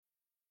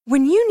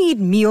When you need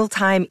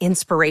mealtime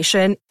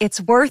inspiration,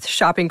 it's worth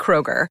shopping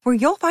Kroger, where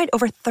you'll find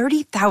over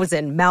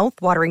 30,000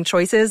 mouth-watering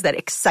choices that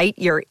excite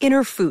your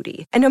inner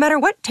foodie. And no matter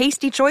what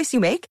tasty choice you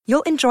make,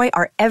 you'll enjoy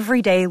our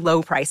everyday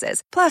low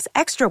prices, plus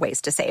extra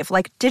ways to save,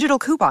 like digital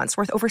coupons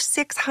worth over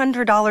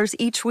 $600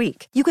 each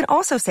week. You can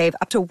also save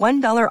up to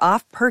 $1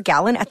 off per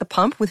gallon at the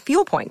pump with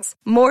fuel points.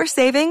 More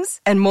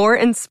savings and more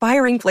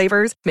inspiring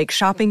flavors make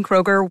shopping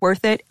Kroger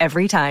worth it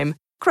every time.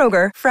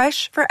 Kroger,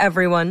 fresh for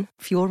everyone.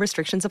 Fuel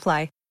restrictions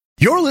apply.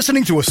 You're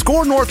listening to a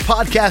Score North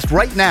podcast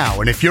right now,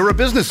 and if you're a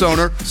business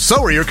owner, so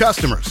are your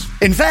customers.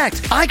 In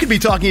fact, I could be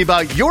talking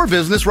about your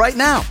business right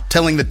now,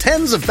 telling the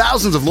tens of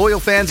thousands of loyal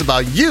fans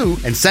about you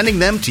and sending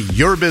them to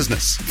your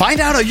business. Find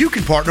out how you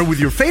can partner with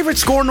your favorite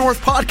Score North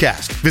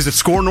podcast. Visit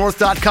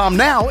scorenorth.com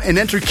now and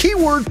enter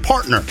keyword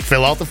partner.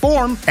 Fill out the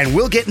form, and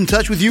we'll get in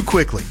touch with you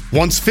quickly.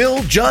 Once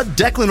Phil, Judd,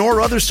 Declan, or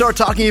others start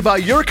talking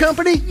about your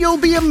company, you'll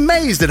be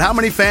amazed at how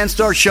many fans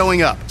start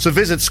showing up. So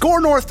visit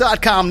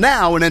scorenorth.com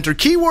now and enter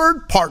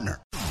keyword partner.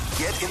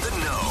 Get in the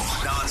know.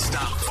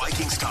 Non-stop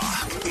Vikings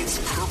talk. It's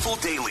Purple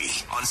Daily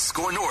on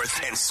Score North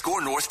and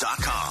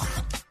scorenorth.com.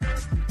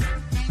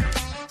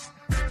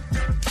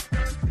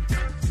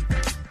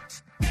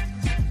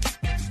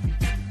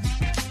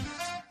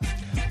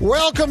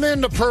 Welcome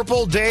into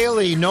Purple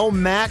Daily. No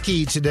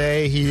Mackey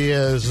today. He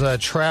is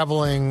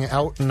traveling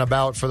out and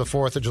about for the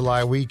 4th of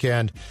July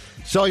weekend.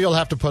 So you'll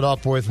have to put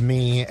up with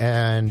me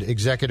and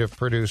executive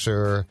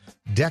producer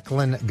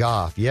Declan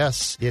Goff.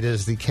 Yes, it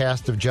is the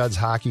cast of Judd's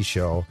Hockey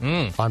Show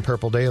on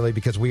Purple Daily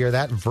because we are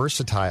that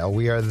versatile.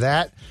 We are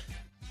that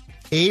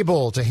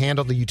able to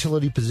handle the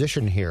utility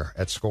position here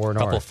at Score North. A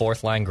couple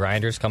fourth-line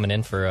grinders coming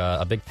in for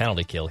a big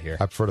penalty kill here.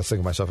 I prefer to think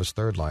of myself as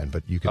third line,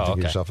 but you can think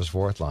of yourself as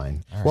fourth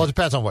line. Right. Well, it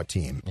depends on what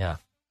team. Yeah.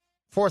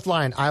 Fourth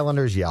line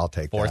Islanders, yeah, I'll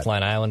take fourth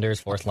line Islanders,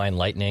 fourth line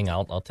Lightning,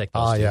 I'll take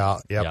those two.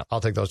 Yeah, I'll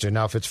take those two.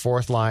 Now, if it's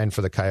fourth line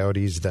for the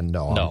Coyotes, then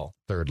no,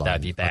 third line.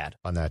 That'd be bad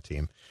on that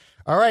team.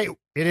 All right,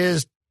 it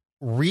is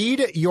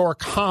read your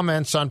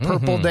comments on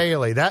Purple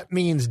Daily. That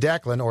means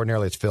Declan,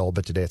 ordinarily it's Phil,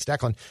 but today it's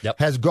Declan,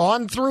 has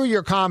gone through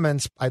your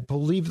comments. I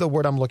believe the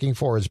word I'm looking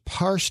for is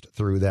parsed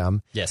through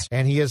them. Yes.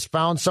 And he has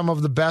found some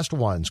of the best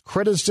ones.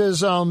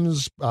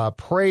 Criticisms,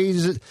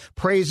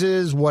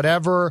 praises,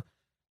 whatever.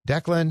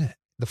 Declan,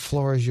 the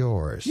floor is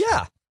yours.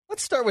 Yeah.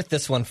 Let's start with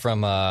this one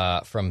from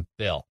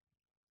Bill.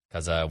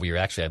 Because we were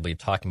actually, I believe,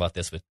 talking about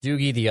this with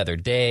Doogie the other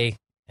day.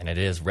 And it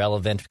is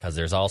relevant because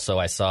there's also,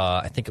 I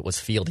think it was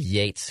Field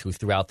Yates who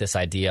threw out this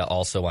idea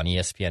also on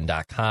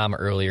ESPN.com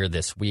earlier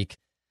this week.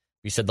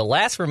 We said the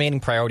last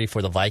remaining priority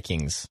for the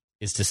Vikings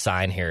is to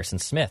sign Harrison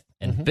Smith.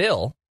 And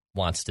Bill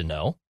wants to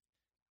know,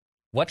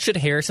 what should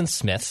Harrison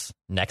Smith's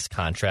next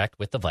contract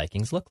with the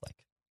Vikings look like?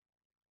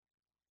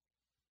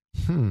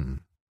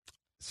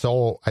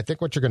 So I think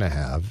what you're going to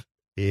have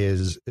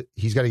is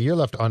he's got a year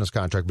left on his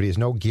contract, but he has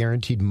no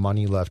guaranteed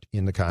money left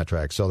in the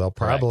contract. So they'll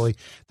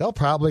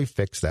probably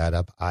fix that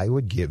up. I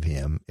would give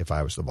him, if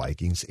I was the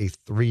Vikings, a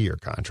 3-year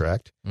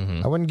contract.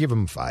 I wouldn't give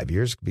him 5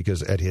 years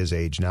because at his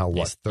age now,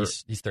 he's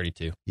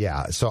 32.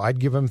 Yeah, so I'd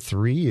give him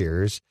 3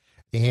 years.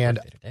 And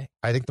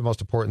I think the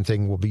most important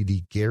thing will be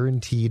the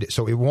guaranteed.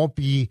 So it won't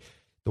be.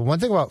 The one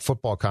thing about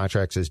football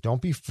contracts is don't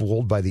be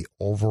fooled by the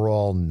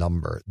overall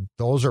number.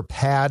 Those are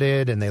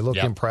padded and they look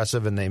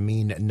impressive and they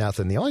mean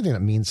nothing. The only thing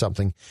that means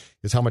something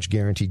is how much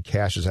guaranteed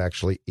cash is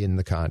actually in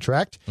the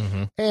contract.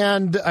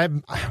 And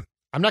I'm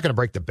not going to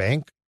break the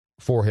bank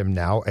for him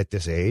now at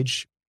this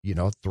age.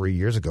 3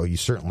 years ago, you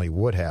certainly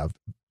would have.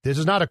 This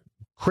is not a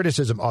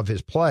criticism of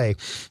his play.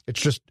 It's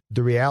just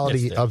the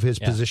reality of his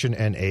position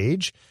and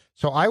age.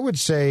 So I would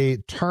say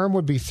term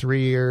would be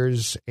 3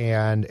 years,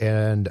 and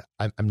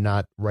I'm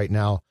not right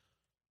now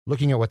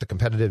looking at what the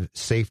competitive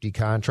safety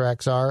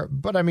contracts are,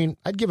 but I mean,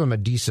 I'd give him a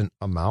decent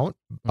amount.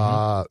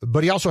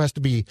 But he also has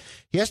to be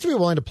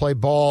willing to play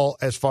ball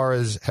as far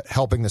as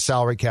helping the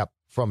salary cap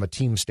from a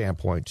team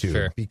standpoint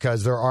too,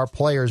 because there are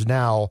players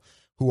now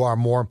who are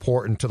more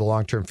important to the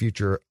long-term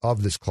future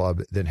of this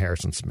club than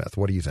Harrison Smith.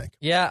 What do you think?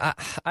 Yeah,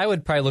 I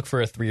would probably look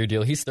for a 3-year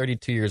deal. He's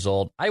 32 years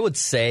old. I would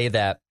say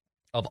that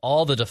of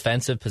all the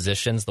defensive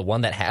positions, the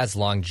one that has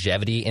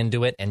longevity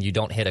into it and you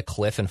don't hit a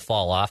cliff and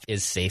fall off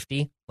is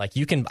safety. Like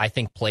you can, I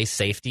think, play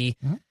safety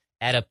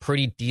at a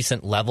pretty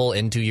decent level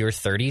into your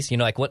 30s.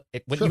 Like when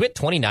you hit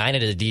 29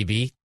 at a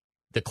DB,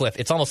 the cliff,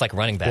 it's almost like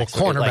running backs.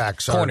 Well,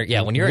 cornerbacks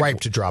are when you're ripe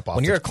to drop off.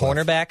 When you're a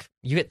cornerback,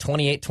 you hit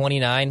 28,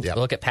 29.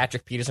 Look at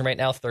Patrick Peterson right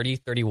now, 30,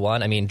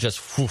 31. I mean,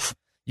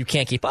 you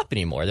can't keep up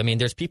anymore. I mean,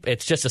 there's people.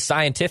 It's just a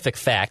scientific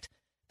fact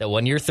that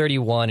when you're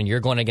 31 and you're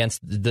going against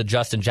the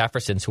Justin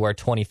Jeffersons who are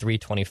 23,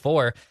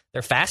 24,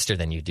 they're faster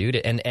than you, dude.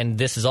 And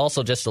this is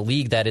also just a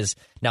league that is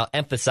now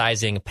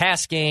emphasizing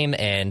pass game,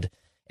 and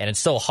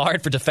it's so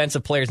hard for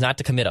defensive players not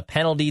to commit a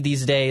penalty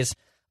these days.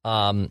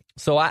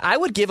 So I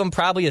would give him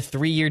probably a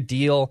 3-year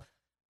deal,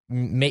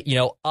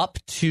 up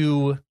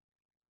to,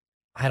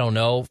 I don't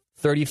know,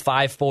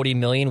 35, 40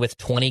 million with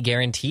 20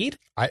 guaranteed.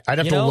 I'd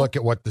have to look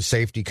at what the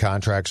safety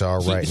contracts are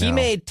right now. He's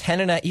made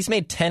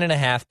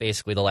 10.5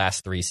 basically the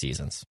last 3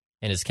 seasons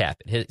in his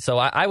cap. So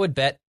I would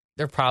bet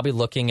they're probably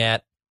looking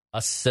at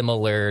a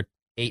similar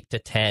 $7 to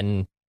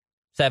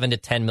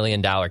 $10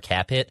 million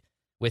cap hit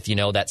with,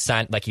 that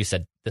sign, like you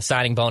said, the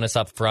signing bonus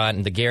up front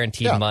and the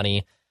guaranteed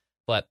money.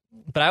 But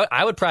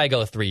I would probably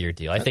go a 3-year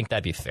deal. I think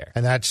that'd be fair.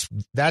 And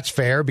that's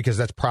fair because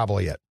that's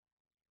probably it.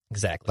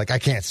 Exactly. Like I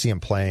can't see him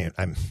playing.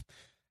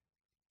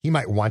 He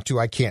might want to.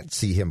 I can't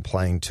see him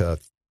playing to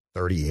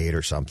 38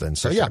 or something.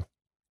 So yeah,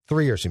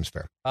 3 years seems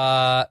fair.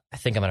 I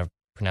think I'm going to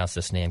pronounce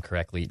this name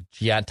correctly.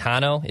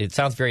 Giantano. It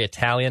sounds very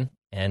Italian.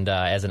 And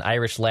as an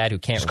Irish lad who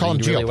can't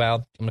read really well,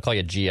 I'm going to call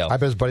you Gio. I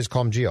bet his buddies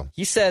call him Gio.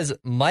 He says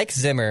Mike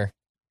Zimmer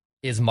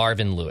is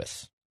Marvin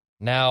Lewis.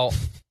 Now,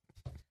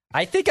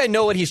 I think I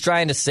know what he's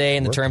trying to say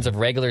in the terms of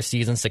regular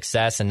season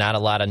success and not a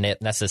lot of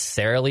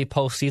necessarily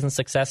postseason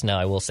success. Now,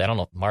 I will say, I don't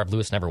know. Marv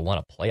Lewis never won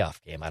a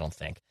playoff game, I don't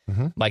think.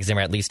 Mm-hmm. Mike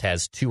Zimmer at least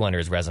has 2 under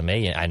his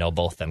resume. I know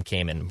both of them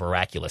came in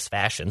miraculous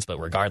fashions, but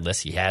regardless,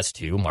 he has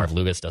 2. Marv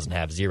Lewis doesn't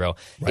have 0.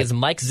 Right. Is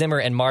Mike Zimmer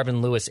and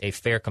Marvin Lewis a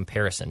fair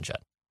comparison,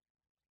 Judd?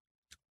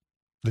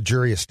 The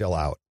jury is still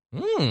out.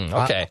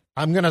 Okay.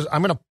 I'm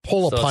gonna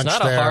pull a punch there.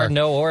 It's not a hard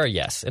no or a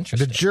yes.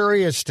 Interesting. The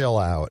jury is still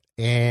out,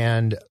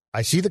 and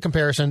I see the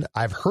comparison.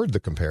 I've heard the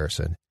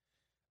comparison,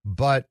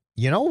 but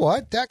you know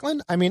what,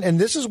 Declan? I mean, and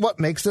this is what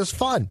makes this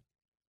fun.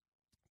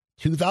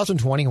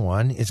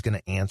 2021 is going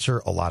to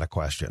answer a lot of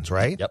questions,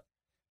 right? Yep.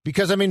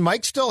 Because I mean,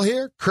 Mike's still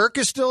here, Kirk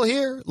is still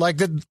here. Like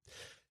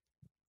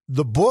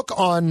the book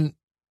on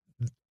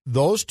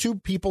those 2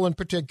 people in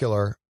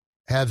particular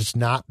has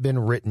not been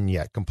written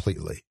yet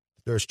completely.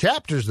 There's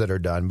chapters that are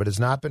done, but it's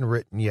not been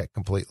written yet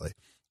completely.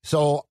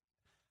 So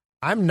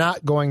I'm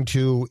not going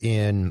to,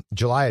 in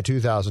July of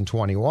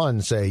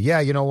 2021, say, yeah,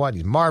 you know what?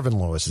 He's Marvin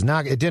Lewis.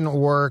 It didn't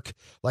work.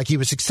 Like, he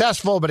was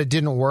successful, but it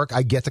didn't work.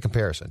 I get the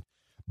comparison.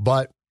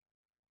 But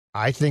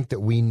I think that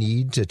we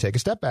need to take a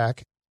step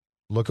back,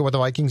 look at what the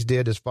Vikings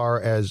did as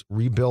far as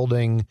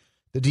rebuilding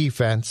the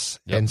defense,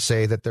 and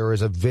say that there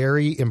is a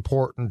very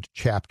important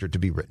chapter to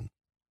be written.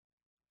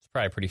 It's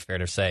probably pretty fair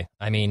to say.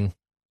 I mean,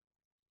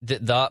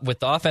 with the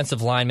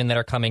offensive linemen that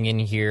are coming in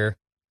here,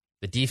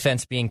 the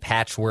defense being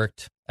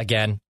patchworked,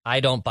 again, I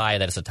don't buy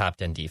that it's a top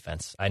 10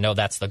 defense. I know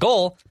that's the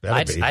goal.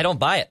 I don't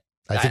buy it.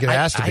 I think it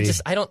has to be.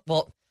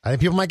 I think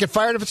people might get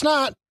fired if it's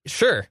not.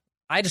 Sure.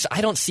 I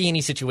don't see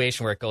any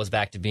situation where it goes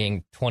back to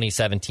being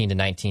 2017 to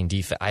 19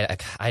 defense.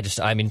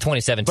 I mean,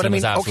 2017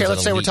 was obviously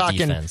let's say we're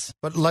talking, defense.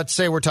 But let's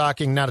say we're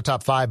talking not a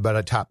top 5, but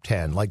a top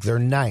 10. Like they're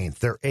 9th,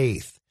 they're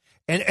 8th.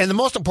 And the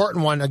most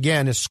important one,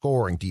 again, is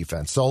scoring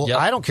defense. So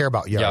I don't care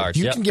about yards.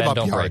 You can give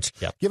up yards.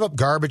 Give up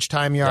garbage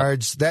time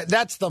yards.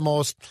 That's the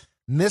most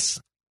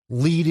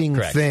misleading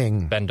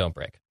thing. Bend, don't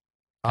break.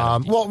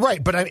 Well,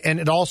 right. But and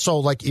it also,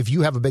 like, if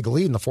you have a big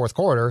lead in the fourth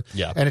quarter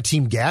and a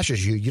team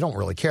gashes you, you don't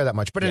really care that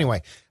much. But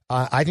anyway,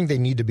 I think they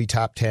need to be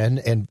top 10.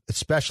 And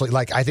especially,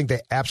 like, I think they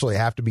absolutely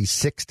have to be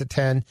 6 to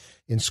 10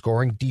 in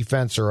scoring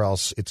defense, or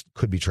else it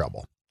could be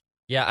trouble.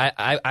 Yeah,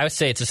 I would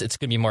say it's going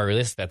to be more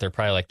realistic that they're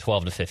probably like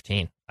 12 to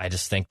 15. I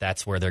just think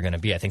that's where they're going to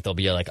be. I think they'll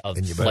be like a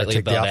slightly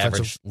above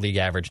average, league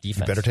average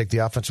defense. You better take the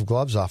offensive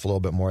gloves off a little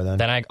bit more then.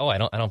 I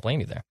don't blame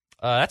you there.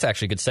 That's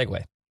actually a good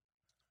segue.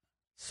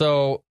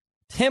 So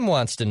Tim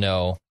wants to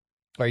know,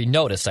 or you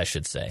noticed, I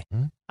should say,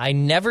 I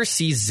never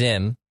see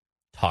Zim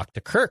talk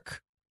to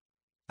Kirk.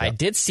 Yep. I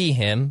did see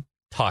him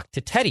talk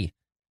to Teddy.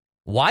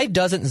 Why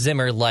doesn't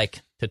Zimmer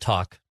like to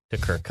talk to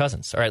Kirk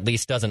Cousins, or at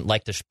least doesn't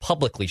like to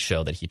publicly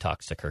show that he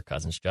talks to Kirk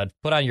Cousins? Judd,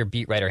 put on your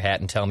beat writer hat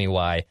and tell me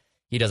why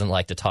he doesn't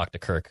like to talk to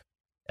Kirk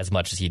as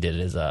much as he did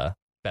his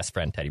best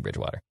friend, Teddy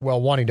Bridgewater.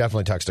 Well, one, he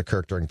definitely talks to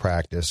Kirk during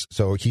practice,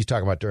 so he's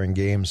talking about during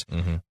games.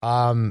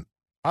 Mm-hmm.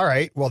 All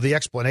right, well, the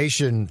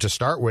explanation to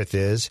start with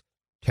is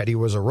Teddy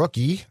was a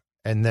rookie,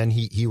 and then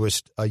he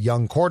was a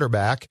young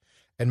quarterback,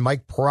 and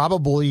Mike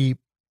probably,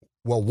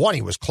 well, one,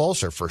 he was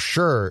closer for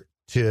sure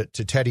to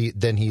Teddy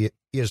than he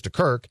is to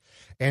Kirk,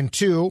 and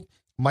 2,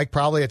 Mike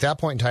probably at that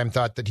point in time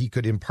thought that he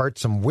could impart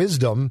some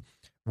wisdom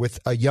with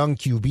a young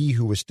QB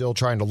who was still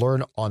trying to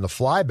learn on the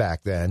fly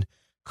back then.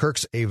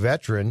 Kirk's a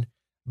veteran.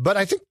 But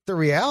I think the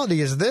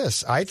reality is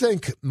this. I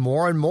think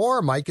more and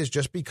more Mike has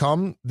just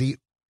become the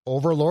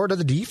overlord of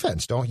the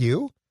defense, don't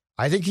you?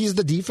 I think he's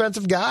the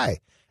defensive guy.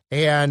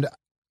 And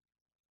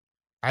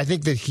I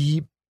think that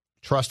he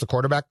trusts the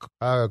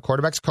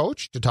quarterback's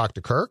coach to talk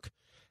to Kirk.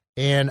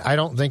 And I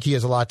don't think he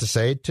has a lot to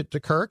say to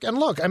Kirk. And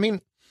look, I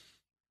mean,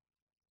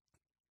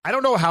 I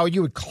don't know how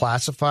you would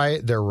classify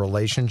their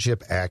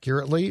relationship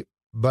accurately,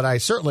 but I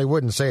certainly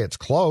wouldn't say it's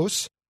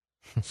close.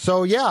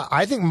 So, yeah,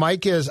 I think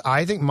Mike is,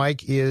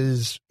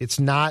 it's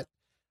not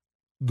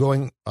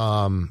going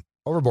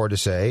overboard to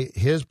say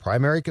his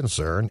primary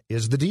concern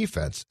is the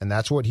defense, and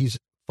that's what he's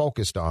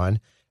focused on.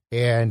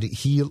 And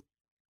he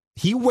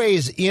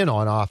weighs in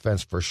on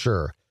offense for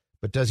sure.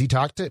 But does he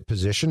talk to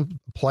position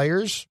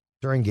players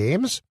during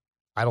games?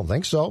 I don't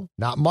think so.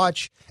 Not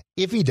much.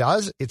 If he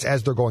does, it's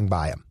as they're going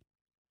by him.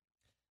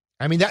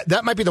 I mean,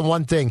 that might be the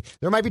one thing.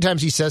 There might be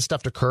times he says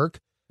stuff to Kirk,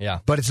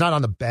 but it's not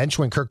on the bench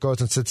when Kirk goes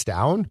and sits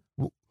down,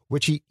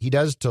 which he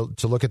does to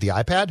look at the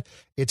iPad.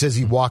 It's as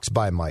he walks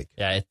by Mike.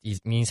 Yeah,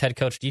 it means head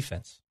coach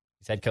defense.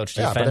 He's head coach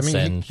Yeah, defense. but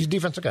I mean, he's a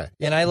defensive guy.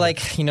 And I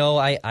like,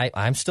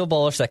 I'm still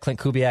bullish that Clint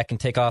Kubiak can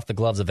take off the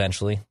gloves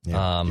eventually.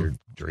 Yeah, you're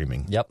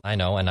dreaming. Yep, I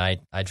know, and I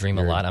dream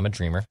a lot. I'm a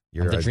dreamer.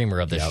 I'm the dreamer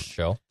of this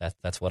show.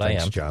 That's what I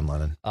am. John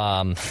Lennon.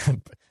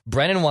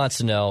 Brennan wants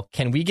to know,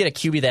 can we get a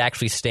QB that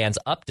actually stands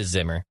up to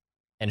Zimmer?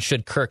 And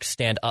should Kirk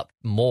stand up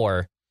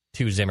more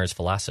to Zimmer's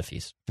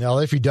philosophies? Now,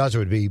 if he does, it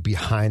would be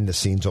behind the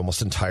scenes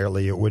almost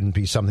entirely. It wouldn't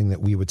be something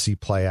that we would see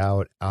play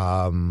out.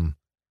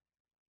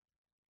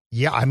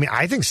 Yeah, I mean,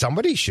 I think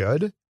somebody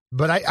should,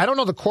 but I don't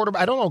know the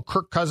quarterback. I don't know if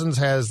Kirk Cousins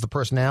has the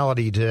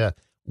personality to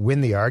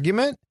win the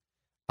argument.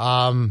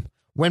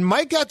 When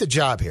Mike got the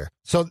job here,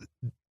 so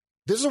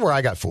this is where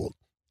I got fooled.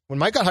 When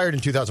Mike got hired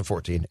in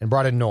 2014 and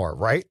brought in Norv,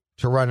 right,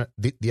 to run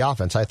the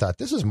offense, I thought,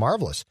 this is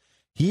marvelous.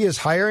 He is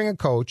hiring a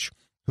coach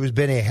who's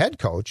been a head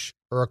coach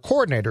or a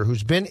coordinator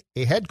who's been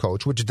a head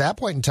coach, which at that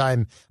point in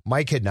time,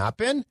 Mike had not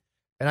been.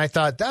 And I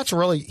thought that's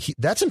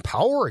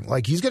empowering.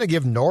 Like, he's going to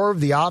give Norv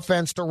the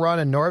offense to run,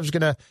 and Norv's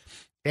going to,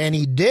 and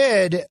he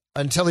did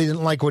until he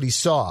didn't like what he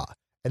saw.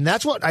 And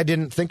that's what I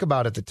didn't think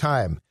about at the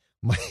time.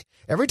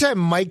 Every time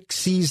Mike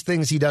sees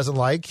things he doesn't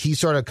like, he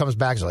sort of comes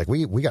back and is like,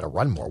 we got to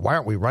run more. Why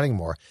aren't we running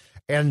more?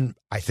 And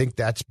I think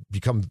that's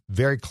become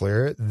very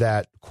clear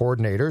that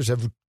coordinators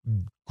have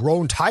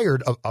grown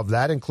tired of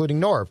that, including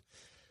Norv.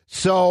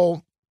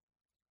 So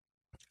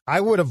I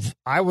would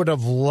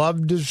have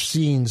loved to have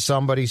seen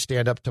somebody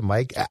stand up to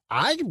Mike.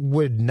 I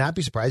would not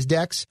be surprised,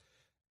 Dex,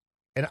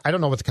 and I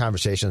don't know what the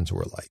conversations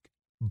were like,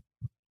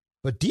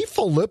 but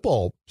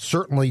DeFilippo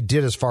certainly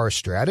did as far as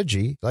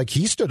strategy. Like,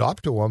 he stood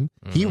up to him.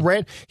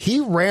 Mm-hmm. He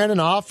ran an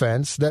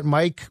offense that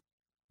Mike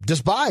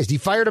despised. He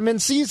fired him in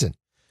season.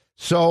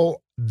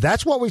 So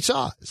that's what we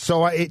saw.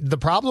 So the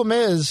problem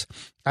is,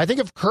 I think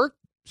if Kirk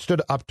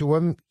stood up to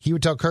him, he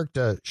would tell Kirk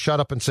to shut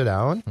up and sit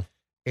down.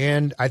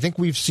 And I think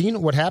we've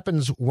seen what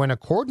happens when a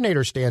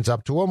coordinator stands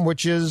up to them,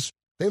 which is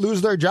they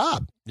lose their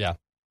job. Yeah.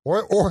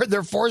 Or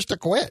they're forced to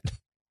quit.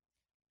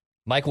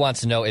 Mike wants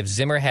to know, if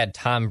Zimmer had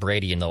Tom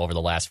Brady over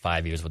the last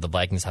 5 years, would the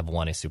Vikings have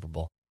won a Super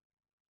Bowl?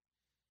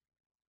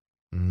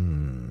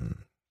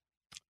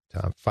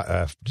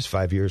 Just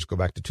 5 years, go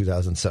back to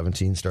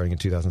 2017, starting in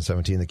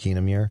 2017, the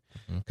Keenum year,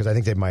 because I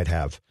think they might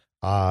have.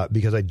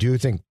 Because I do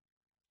think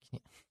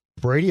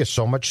Brady has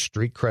so much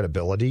street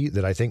credibility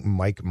that I think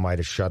Mike might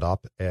have shut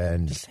up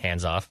and just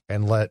hands off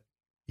and let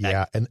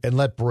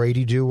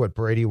Brady do what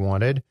Brady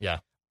wanted. Yeah.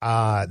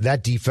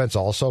 That defense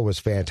also was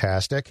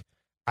fantastic.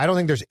 I don't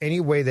think there's any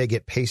way they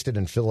get pasted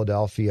in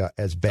Philadelphia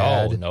as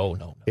bad.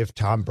 No. If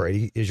Tom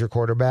Brady is your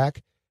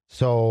quarterback.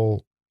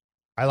 So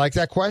I like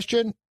that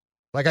question.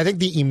 Like, I think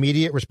the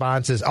immediate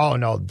response is, oh,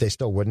 no, they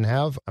still wouldn't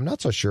have. I'm not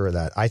so sure of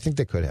that. I think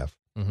they could have.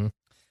 Mm-hmm.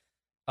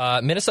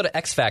 Minnesota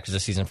X Factors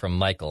this season from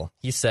Michael.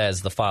 He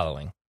says the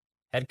following: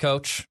 head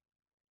coach,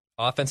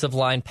 offensive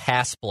line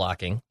pass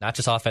blocking, not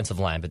just offensive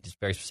line, but just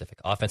very specific.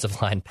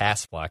 Offensive line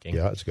pass blocking.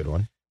 Yeah, that's a good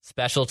one.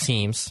 Special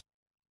teams,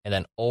 and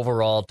then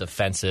overall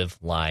defensive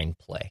line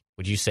play.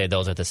 Would you say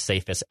those are the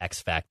safest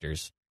X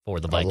Factors for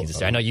the Vikings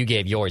this year? I know you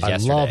gave yours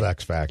yesterday. I love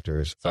X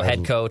Factors. So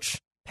head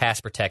coach, pass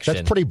protection.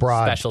 That's pretty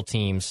broad. Special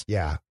teams.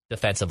 Yeah.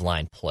 Defensive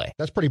line play.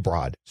 That's pretty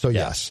broad. So,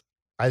 yes,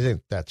 I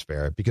think that's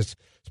fair, because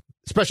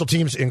special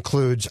teams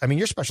includes, I mean,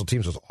 your special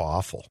teams was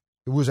awful.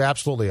 It was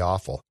absolutely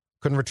awful.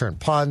 Couldn't return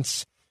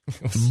punts,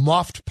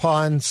 muffed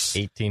punts.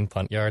 18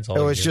 punt yards. It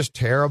was just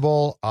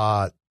terrible.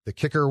 The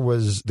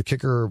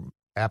kicker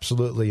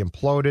absolutely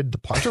imploded. The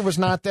punter was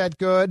not that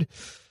good.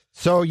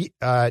 So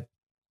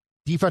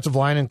defensive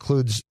line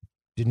includes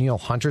Danielle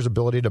Hunter's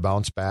ability to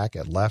bounce back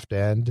at left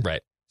end.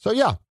 Right. So,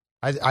 yeah,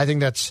 I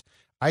think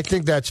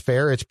that's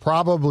fair. It's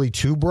probably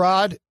too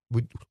broad.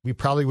 We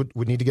probably would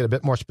need to get a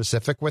bit more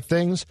specific with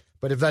things.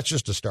 But if that's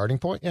just a starting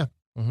point, yeah.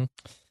 Mm-hmm.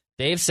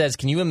 Dave says,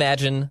 can you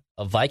imagine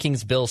a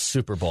Vikings-Bills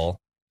Super Bowl?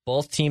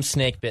 Both teams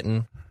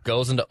snake-bitten,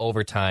 goes into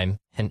overtime,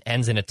 and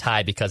ends in a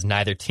tie because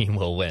neither team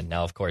will win.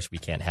 Now, of course, we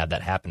can't have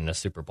that happen in a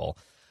Super Bowl.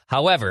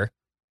 However,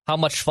 how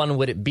much fun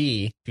would it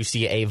be to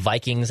see a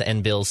Vikings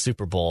and Bills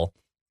Super Bowl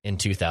in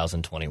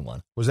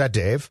 2021? Was that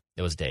Dave?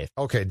 It was Dave.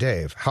 Okay,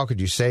 Dave, how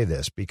could you say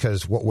this?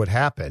 Because what would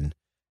happen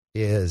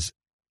is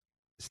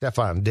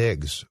Stefon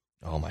Diggs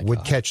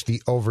would catch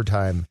the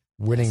overtime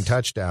winning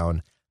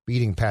touchdown,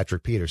 beating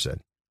Patrick Peterson.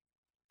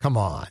 Come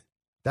on.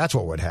 That's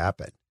what would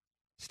happen.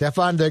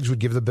 Stefon Diggs would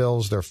give the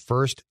Bills their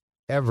first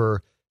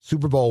ever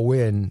Super Bowl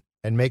win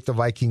and make the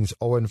Vikings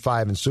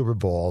 0-5 in Super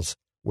Bowls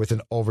with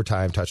an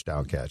overtime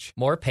touchdown catch.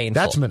 More painful.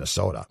 That's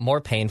Minnesota.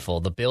 More painful.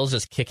 The Bills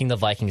just kicking the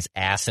Vikings'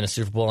 ass in a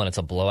Super Bowl and it's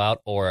a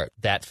blowout, or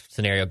that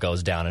scenario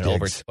goes down and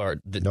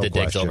the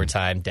Diggs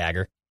overtime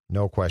dagger.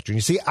 No question.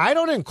 You see, I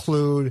don't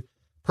include,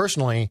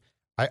 personally,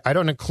 I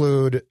don't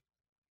include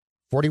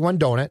 41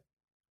 Donut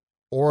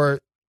or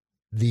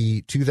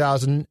the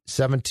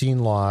 2017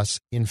 loss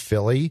in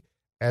Philly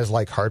as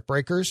like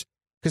heartbreakers,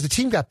 because the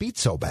team got beat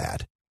so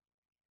bad.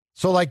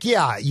 So, like,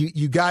 yeah,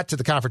 you got to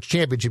the conference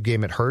championship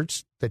game. It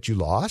hurts that you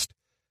lost,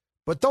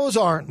 but those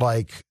aren't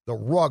like the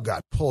rug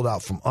got pulled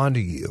out from under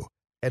you.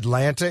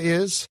 Atlanta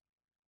is.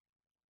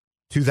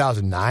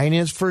 2009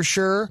 is for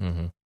sure.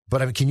 Mm-hmm.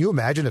 But I mean, can you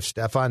imagine if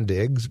Stefon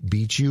Diggs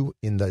beat you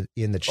in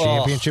the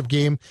championship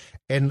game?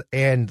 And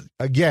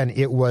again,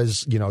 it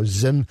was, a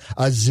Zim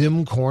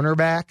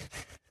cornerback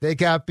that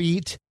got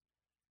beat.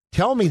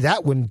 Tell me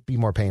that wouldn't be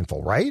more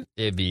painful, right?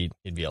 It'd be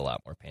a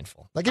lot more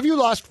painful. Like if you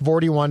lost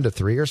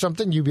 41-3 or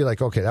something, you'd be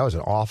like, okay, that was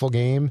an awful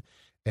game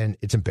and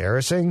it's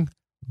embarrassing.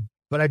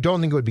 But I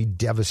don't think it would be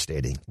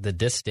devastating. The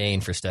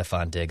disdain for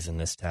Stefon Diggs in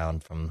this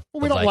town from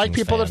we don't Vikings like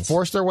people fans. That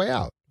force their way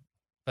out.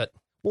 But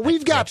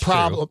we've got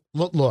problems.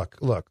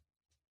 Look.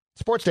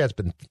 Sports Dad's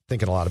been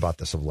thinking a lot about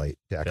this of late,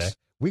 Dex. Okay.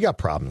 We got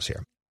problems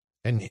here.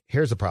 And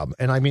here's the problem.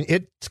 And I mean,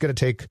 it's going to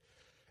take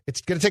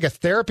a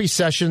therapy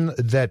session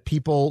that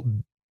people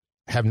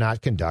have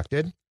not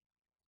conducted.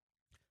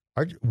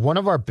 One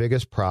of our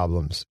biggest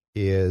problems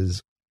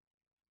is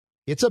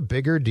it's a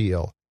bigger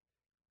deal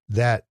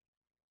that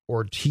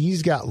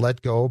Ortiz got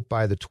let go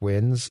by the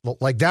Twins.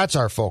 Like, that's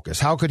our focus.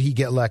 How could he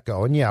get let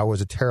go? And yeah, it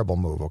was a terrible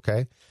move,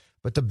 okay?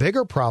 But the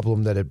bigger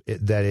problem that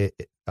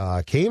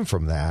it came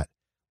from that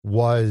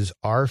was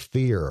our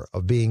fear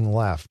of being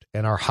left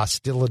and our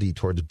hostility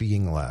towards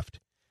being left.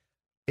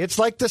 It's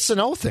like the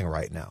Sano thing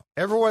right now.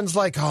 Everyone's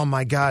like, oh,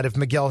 my God, if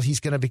Miguel, he's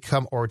going to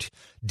become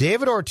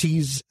David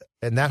Ortiz,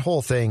 and that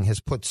whole thing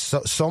has put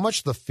so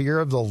much the fear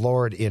of the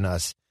Lord in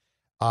us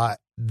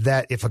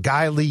that if a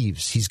guy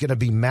leaves, he's going to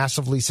be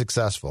massively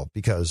successful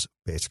because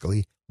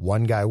basically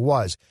one guy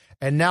was.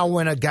 And now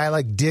when a guy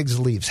like Diggs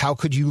leaves, how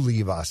could you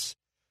leave us?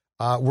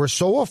 We're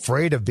so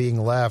afraid of being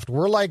left.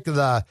 We're like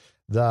the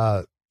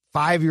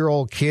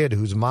 5-year-old kid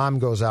whose mom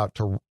goes out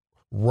to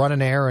run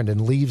an errand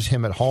and leaves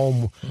him at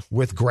home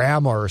with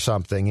grandma or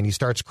something, and he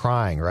starts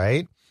crying,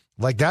 right?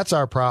 Like, that's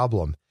our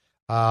problem.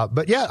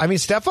 But yeah, I mean,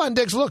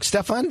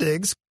 Stefon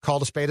Diggs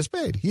called a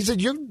spade. He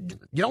said, you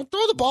don't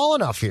throw the ball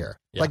enough here.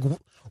 Yeah. Like,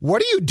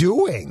 what are you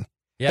doing?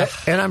 Yeah.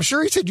 And I'm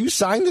sure he said, you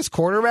signed this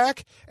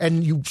quarterback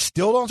and you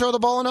still don't throw the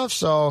ball enough.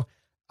 So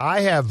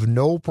I have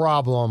no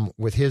problem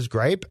with his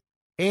gripe,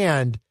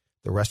 and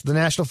the rest of the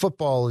National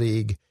Football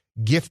League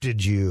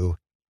gifted you,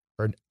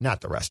 or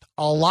not the rest,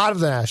 a lot of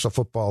the National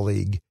Football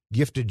League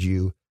gifted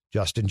you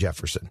Justin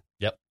Jefferson.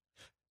 Yep.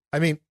 I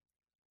mean,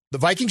 the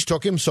Vikings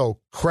took him, so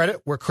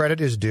credit where credit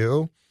is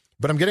due.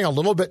 But I'm getting a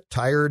little bit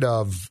tired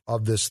of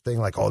this thing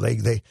like,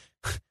 they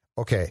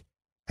okay,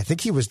 I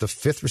think he was the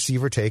 5th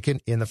receiver taken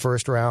in the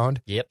first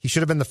round. Yep. He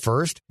should have been the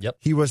first. Yep.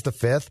 He was the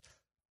 5th.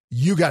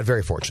 You got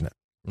very fortunate.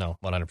 No,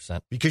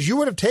 100%. Because you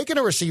would have taken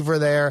a receiver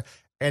there,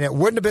 and it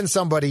wouldn't have been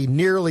somebody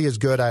nearly as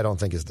good, I don't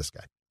think, as this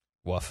guy.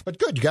 Woof. But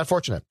good, you got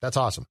fortunate. That's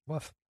awesome.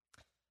 Woof.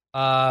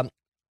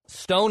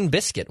 Stone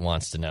Biscuit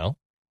wants to know,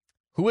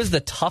 who is the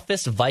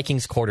toughest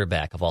Vikings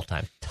quarterback of all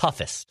time?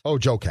 Toughest. Oh,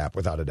 Joe Cap,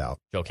 without a doubt.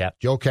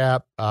 Joe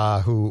Cap,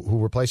 who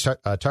replaced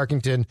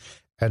Tarkenton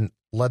and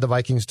led the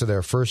Vikings to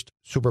their first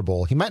Super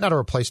Bowl. He might not have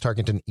replaced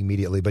Tarkenton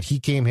immediately, but he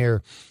came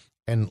here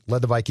and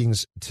led the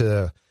Vikings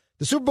to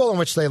the Super Bowl in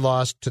which they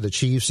lost to the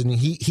Chiefs. And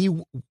he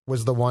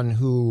was the one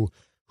who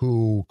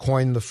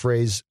coined the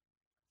phrase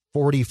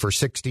 40 for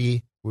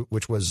 60,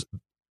 which was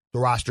the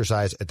roster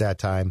size at that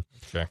time.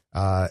 Sure.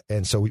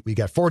 And so we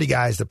got 40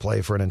 guys that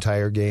play for an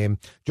entire game.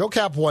 Joe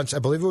Cap once, I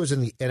believe it was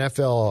in the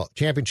NFL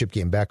championship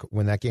game back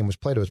when that game was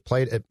played. It was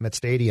played at Met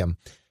Stadium,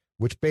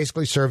 which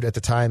basically served at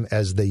the time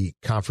as the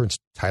conference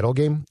title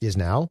game is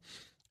now.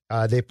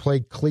 They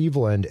played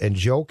Cleveland, and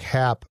Joe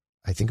Cap,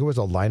 I think it was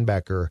a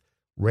linebacker,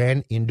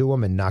 ran into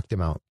him and knocked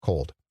him out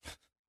cold.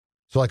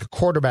 So like a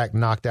quarterback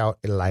knocked out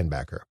a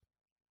linebacker.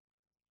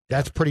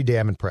 That's pretty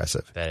damn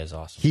impressive. That is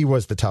awesome. He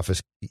was the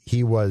toughest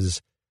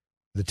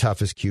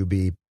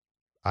QB,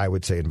 I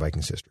would say, in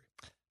Vikings history.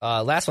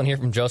 Last one here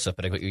from Joseph,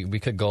 but we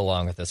could go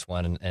along with this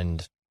one.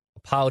 And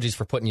apologies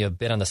for putting you a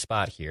bit on the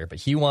spot here, but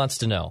he wants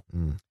to know,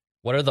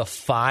 what are the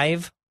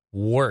 5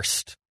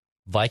 worst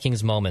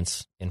Vikings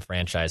moments in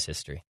franchise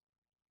history?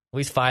 At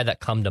least 5 that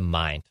come to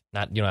mind.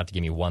 You don't have to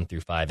give me 1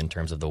 through 5 in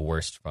terms of the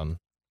worst from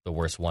the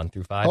worst 1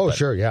 through 5. Oh,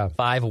 sure, yeah.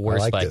 5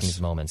 worst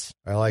Vikings moments.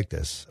 I like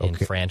this. In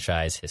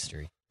franchise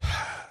history.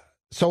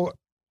 So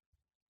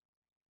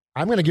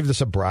I'm going to give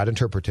this a broad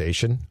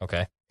interpretation.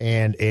 Okay.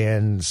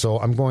 And so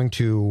I'm going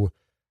to,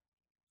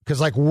 because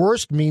like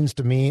worst means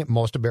to me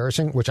most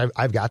embarrassing, which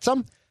I've got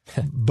some,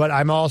 but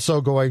I'm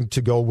also going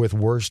to go with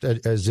worst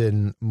as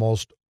in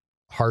most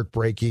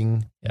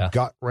heartbreaking,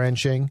 gut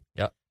wrenching.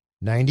 Yep.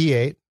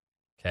 98.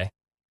 Okay.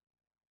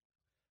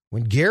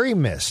 When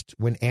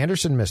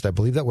Anderson missed, I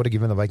believe that would have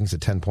given the Vikings a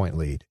 10-point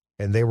lead,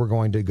 and they were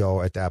going to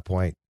go at that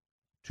point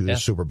to the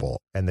Super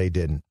Bowl, and they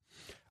didn't.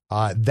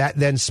 That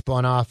then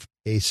spun off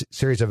a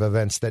series of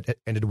events that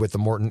ended with the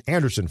Morton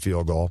Anderson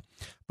field goal.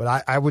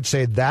 But I would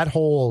say that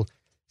whole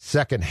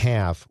second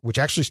half, which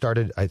actually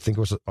started, I think it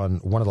was on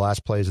one of the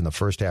last plays in the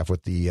first half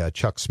with the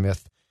Chuck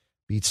Smith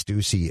beat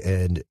Stussy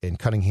and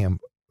Cunningham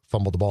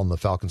fumbled the ball and the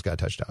Falcons got a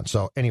touchdown.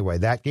 So anyway,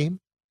 that game,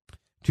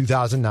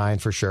 2009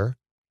 for sure,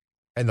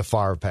 and the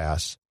Favre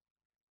pass,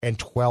 and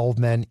 12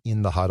 men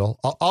in the huddle.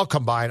 I'll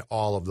combine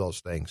all of those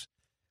things.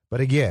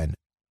 But again,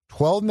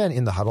 12 men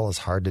in the huddle is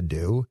hard to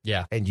do.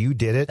 Yeah. And you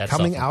did it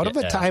coming out of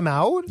a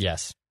timeout?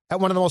 Yes.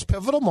 At one of the most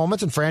pivotal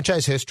moments in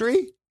franchise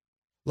history?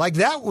 Like,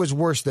 that was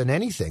worse than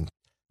anything.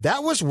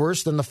 That was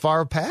worse than the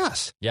Favre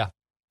pass. Yeah,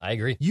 I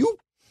agree. You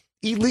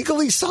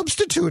illegally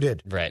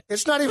substituted. Right.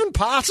 It's not even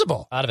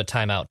possible. Out of a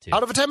timeout, too.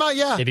 Out of a timeout,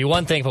 yeah. It'd be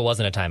one thing if it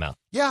wasn't a timeout.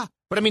 Yeah.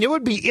 But, I mean,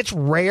 it's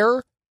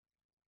rare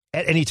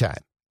at any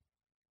time.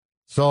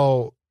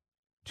 So,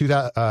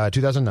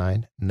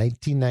 2009,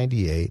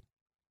 1998,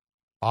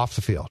 off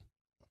the field.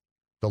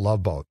 The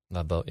Love Boat.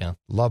 Love Boat, yeah.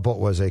 Love Boat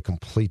was a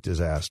complete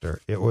disaster.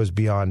 It was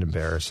beyond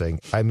embarrassing.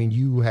 I mean,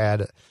 you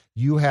had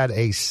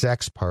a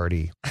sex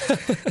party.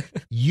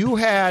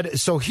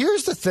 So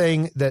here's the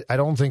thing that I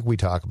don't think we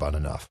talk about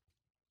enough.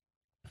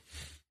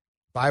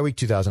 Bye week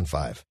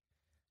 2005.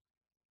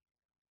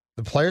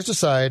 The players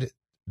decide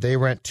they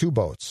rent 2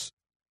 boats,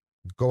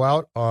 go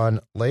out on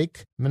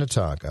Lake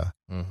Minnetonka.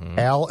 Mm-hmm.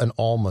 Al and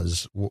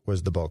Alma's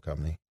was the boat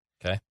company.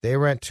 Okay. They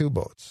rent 2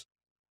 boats.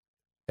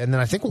 And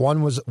then I think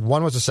one was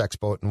a sex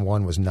boat and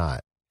one was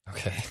not.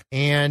 Okay.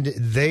 And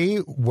they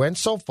went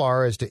so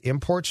far as to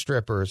import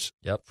strippers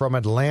from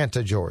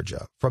Atlanta,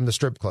 Georgia, from the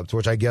strip clubs,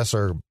 which I guess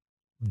are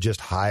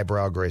just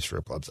highbrow gray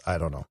strip clubs. I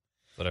don't know.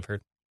 That's what I've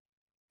heard.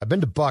 I've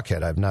been to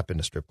Buckhead. I've not been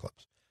to strip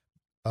clubs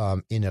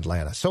in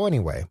Atlanta. So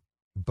anyway,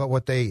 but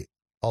what they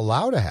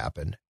allow to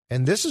happen,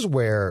 and this is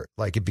where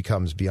like it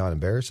becomes beyond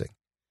embarrassing,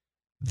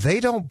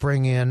 they don't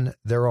bring in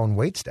their own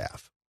wait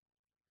staff.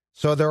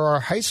 So there are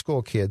high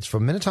school kids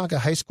from Minnetonka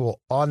High School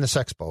on the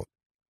sex boat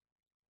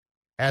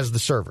as the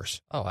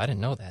servers. Oh, I didn't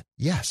know that.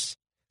 Yes.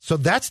 So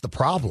that's the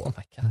problem. Oh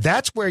my God.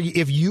 That's where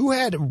if you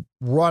had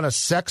run a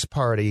sex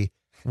party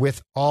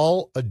with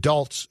all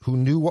adults who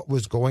knew what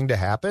was going to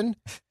happen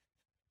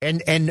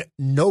and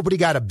nobody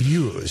got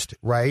abused,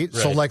 right?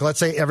 So like, let's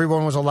say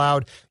everyone was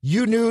allowed,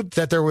 you knew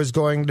that there was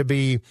going to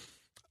be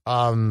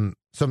some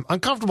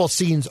uncomfortable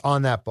scenes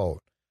on that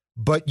boat,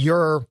 but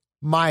you're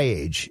my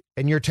age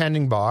and you're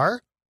tending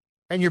bar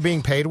and you're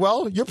being paid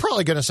well, you're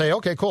probably going to say,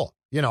 okay, cool.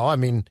 You know, I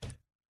mean,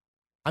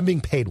 I'm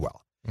being paid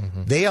well.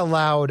 Mm-hmm. They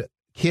allowed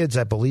kids,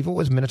 I believe it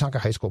was Minnetonka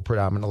High School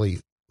predominantly,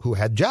 who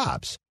had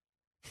jobs.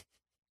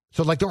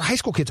 So like there were high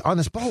school kids on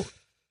this boat.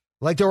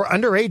 Like there were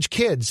underage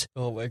kids.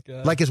 Oh my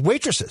God. Like as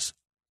waitresses.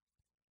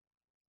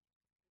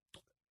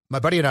 My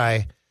buddy and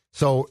I,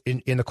 so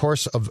in the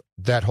course of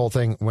that whole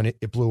thing, when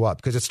it blew up,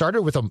 because it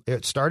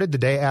started the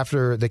day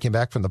after they came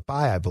back from the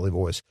bye, I believe it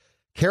was.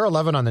 KARE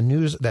 11 on the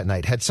news that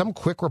night had some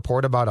quick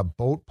report about a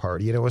boat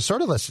party, and it was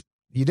sort of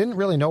you didn't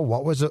really know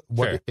what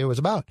it was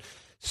about.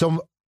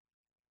 So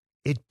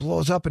it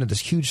blows up into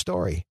this huge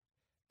story.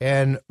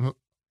 And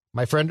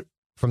my friend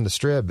from the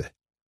Strib,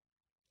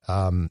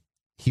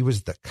 he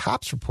was the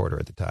cops reporter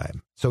at the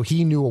time. So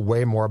he knew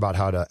way more about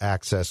how to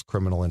access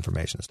criminal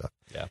information and stuff.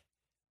 Yeah.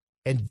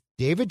 And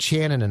David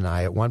Shannon and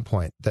I, at one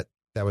point, that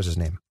was his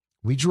name,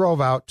 we drove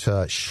out to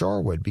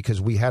Shorewood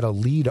because we had a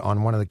lead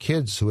on one of the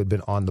kids who had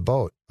been on the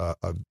boat.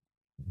 A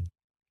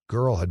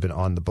girl had been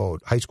on the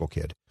boat, high school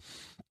kid.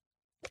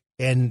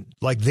 And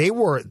like the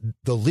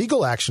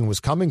legal action was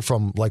coming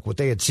from like what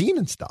they had seen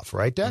and stuff,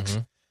 right, Dex?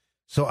 Mm-hmm.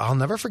 So I'll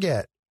never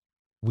forget.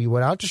 We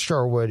went out to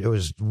Shorewood. It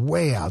was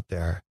way out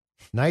there.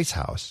 Nice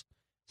house,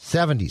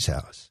 70s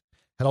house.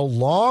 Had a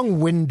long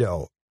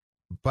window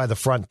by the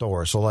front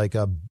door. So like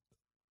a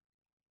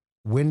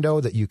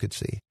window that you could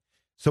see.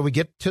 So we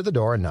get to the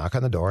door and knock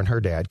on the door, and her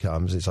dad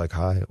comes. He's like,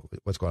 hi,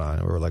 what's going on?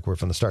 And we're like, we're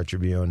from the Star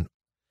Tribune.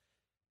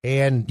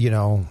 And, you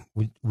know,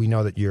 we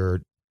know that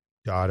your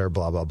daughter,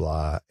 blah, blah,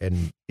 blah.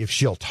 And if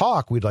she'll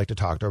talk, we'd like to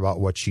talk to her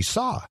about what she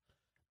saw,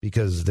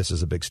 because this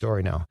is a big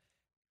story now.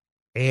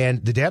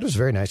 And the dad was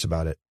very nice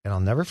about it. And I'll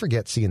never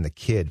forget seeing the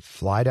kid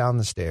fly down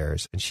the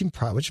stairs. And she's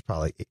probably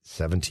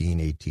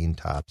 17, 18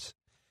 tops.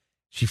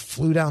 She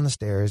flew down the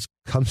stairs,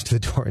 comes to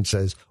the door and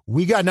says,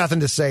 we got nothing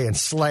to say, and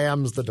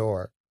slams the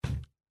door.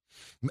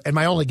 And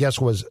my only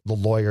guess was the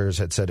lawyers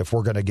had said, if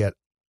we're going to get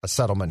a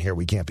settlement here,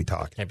 we can't be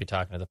talking. Can't be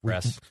talking to the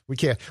press. We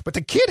can't. But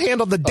the kid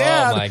handled the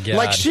dad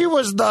like she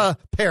was the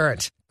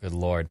parent. Good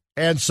Lord.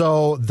 And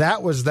so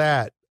that was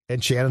that.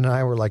 And Shannon and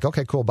I were like,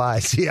 okay, cool, bye.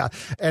 See ya.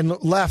 And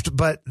left.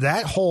 But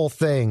that whole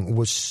thing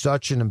was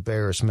such an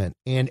embarrassment.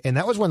 And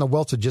that was when the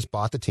Wilfs had just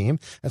bought the team.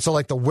 And so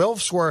like the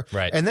Wilfs were,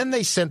 right. And then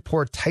they sent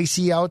poor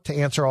Ticey out to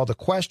answer all the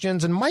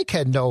questions. And Mike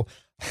had no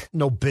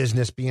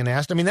business being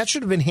asked. I mean, that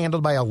should have been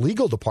handled by a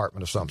legal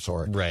department of some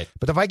sort. Right.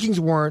 But the Vikings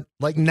weren't.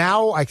 Like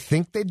now, I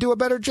think they do a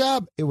better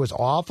job. It was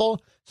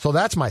awful. So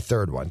that's my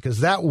third one, because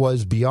that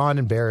was beyond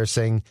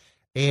embarrassing.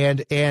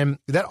 And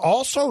that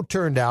also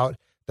turned out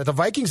that the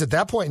Vikings at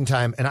that point in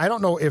time, and I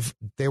don't know if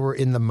they were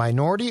in the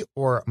minority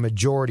or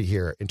majority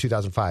here in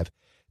 2005,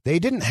 they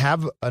didn't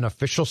have an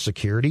official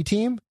security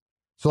team.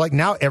 So like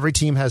now every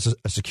team has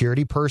a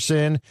security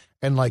person,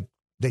 and like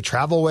they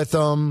travel with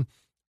them.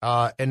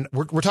 And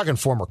we're talking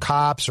former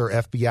cops or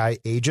FBI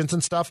agents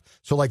and stuff.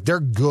 So like they're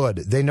good.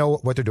 They know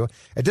what they're doing.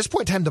 At this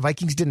point in time, the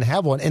Vikings didn't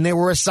have one, and they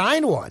were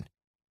assigned one.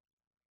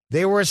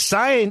 They were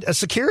assigned a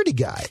security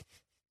guy.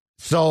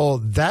 So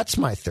that's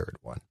my third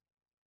one.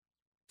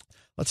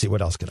 Let's see,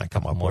 what else can I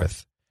come up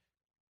with?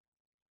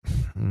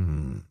 I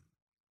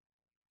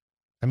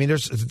mean,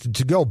 there's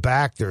to go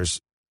back. There's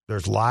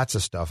lots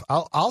of stuff.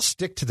 I'll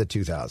stick to the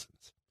 2000s.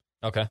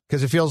 Okay.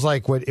 Because it feels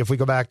like if we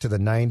go back to the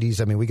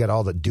 90s, I mean, we got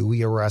all the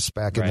Dewey arrests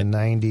back in the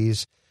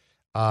 90s.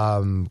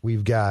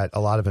 We've got a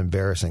lot of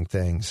embarrassing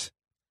things.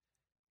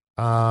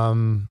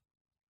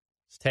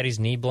 Is Teddy's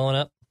knee blowing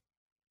up?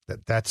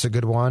 That's a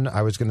good one.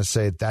 I was going to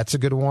say that's a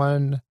good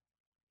one.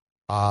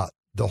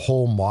 The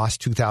whole Moss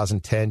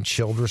 2010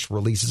 Childress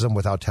releases him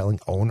without telling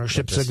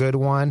ownership's a good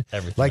one.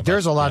 Like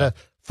there's a lot of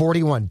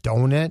 41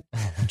 donut.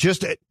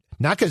 Just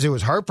not because it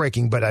was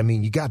heartbreaking, but I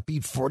mean, you got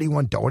beat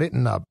 41 donut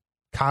in a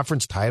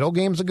conference title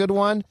game's a good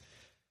one.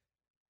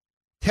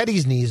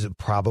 Teddy's knees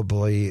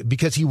probably,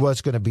 because he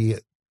was going to be,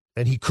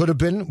 and he could have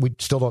been, we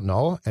still don't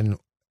know. And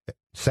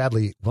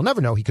sadly, we'll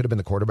never know. He could have been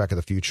the quarterback of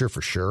the future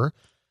for sure.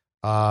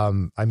 I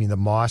mean, the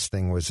Moss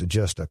thing was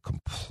just a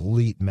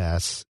complete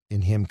mess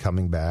in him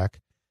coming back.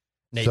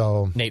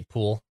 Nate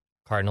Poole,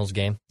 Cardinals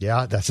game.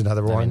 Yeah, that's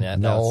another one. I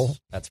mean,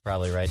 that's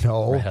probably right.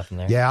 No. Right up in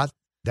there. Yeah,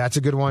 that's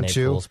a good one Nate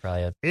too. Poole's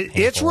probably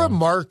it's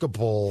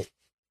remarkable,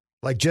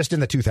 like just in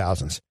the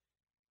 2000s.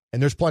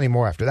 And there's plenty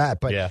more after that.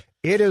 But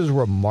it is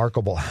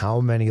remarkable how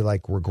many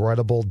like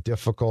regrettable,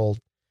 difficult,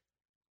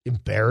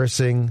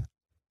 embarrassing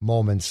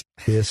moments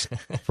this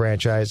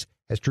franchise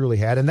has truly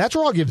had. And that's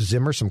where I'll give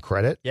Zimmer some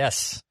credit.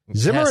 Yes.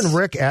 Zimmer and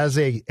Rick as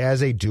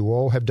a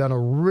duo have done a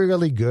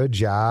really good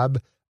job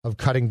of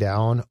cutting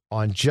down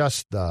on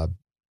just the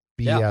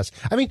BS.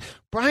 I mean,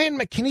 Brian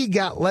McKinney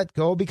got let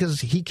go because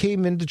he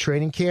came into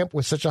training camp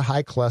with such a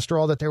high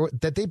cholesterol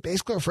that they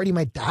basically were afraid he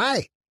might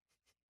die.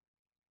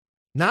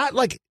 Not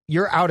like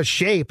you're out of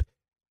shape.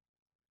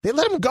 They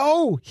let him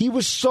go. He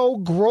was so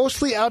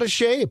grossly out of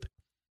shape.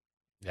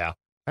 Yeah.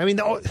 I mean,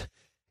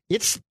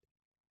 it's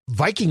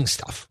Viking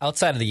stuff.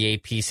 Outside of the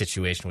AP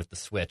situation with the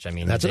switch, I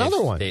mean, that's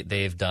another one.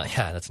 They've done.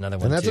 Yeah, that's another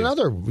one. And that's too.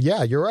 another.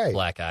 Yeah, you're right.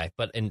 Black eye.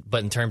 But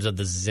in terms of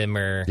the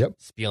Zimmer,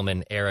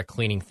 Spielman era,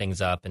 cleaning things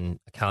up and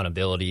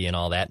accountability and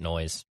all that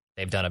noise,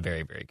 they've done a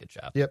very, very good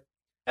job. Yep.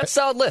 That's a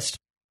solid list.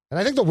 And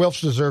I think the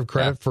Wilfs deserve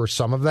credit for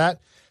some of that.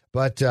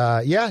 But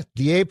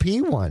the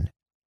AP one.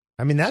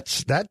 I mean, that's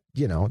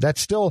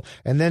still,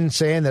 and then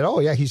saying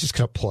that, he's just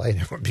going to play.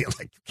 And everyone being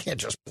like, you can't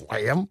just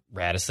play him.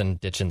 Radisson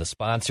ditching the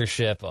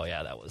sponsorship. Oh,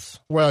 yeah, that was.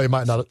 Well,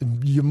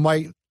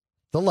 the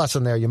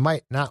lesson there, you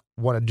might not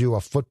want to do a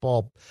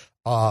football,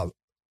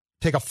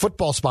 take a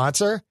football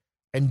sponsor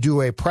and do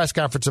a press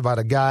conference about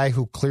a guy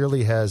who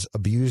clearly has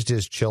abused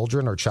his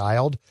children or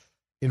child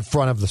in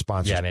front of the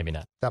sponsor. Yeah, maybe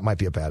not. That might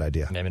be a bad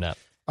idea. Maybe not.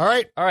 All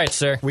right,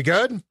 sir. We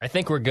good? I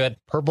think we're good.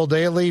 Purple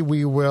Daily,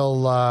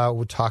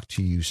 we'll talk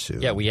to you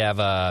soon. Yeah, we have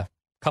a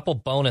couple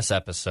bonus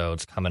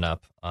episodes coming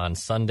up on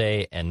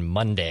Sunday and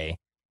Monday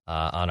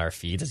on our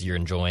feeds as you're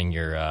enjoying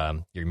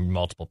your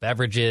multiple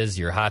beverages,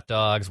 your hot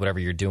dogs, whatever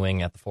you're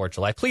doing at the 4th of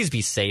July. Please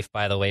be safe,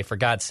 by the way, for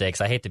God's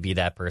sakes. I hate to be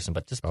that person,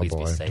 but just please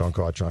be safe. Don't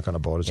go out drunk on a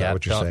boat. Is that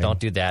what you're saying? Don't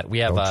do that. We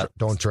have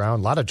don't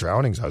drown. A lot of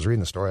drownings. I was reading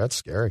the story. That's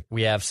scary.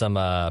 We have some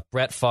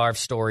Brett Favre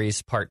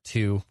stories, part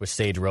 2 with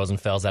Sage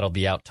Rosenfels. That'll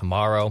be out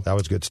tomorrow. That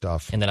was good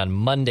stuff. And then on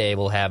Monday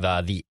we'll have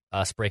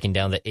us breaking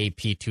down the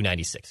AP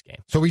 296 game.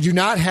 So we did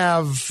not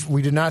have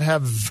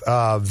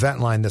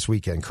Ventline this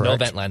weekend, correct?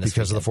 No Ventline this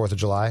because weekend. of the 4th of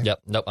July. Yep.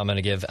 Nope. I'm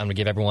gonna give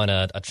everyone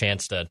a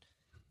chance to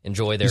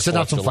enjoy their. You set 4th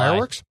out some of July.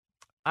 fireworks?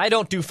 I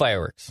don't do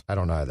fireworks. I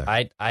don't either.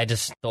 I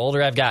just, the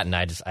older I've gotten,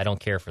 I don't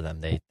care for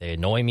them. They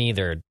annoy me.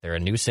 They're a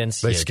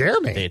nuisance. They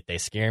scare me. They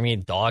scare me.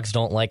 Dogs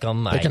don't like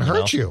them. They can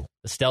hurt you.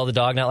 Estelle the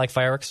dog not like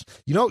fireworks?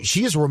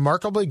 She is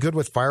remarkably good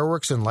with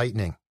fireworks and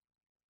lightning.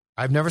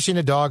 I've never seen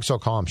a dog so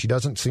calm. She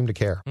doesn't seem to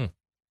care.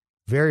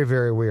 Very,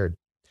 very weird.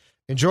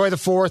 Enjoy the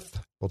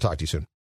 4th. We'll talk to you soon.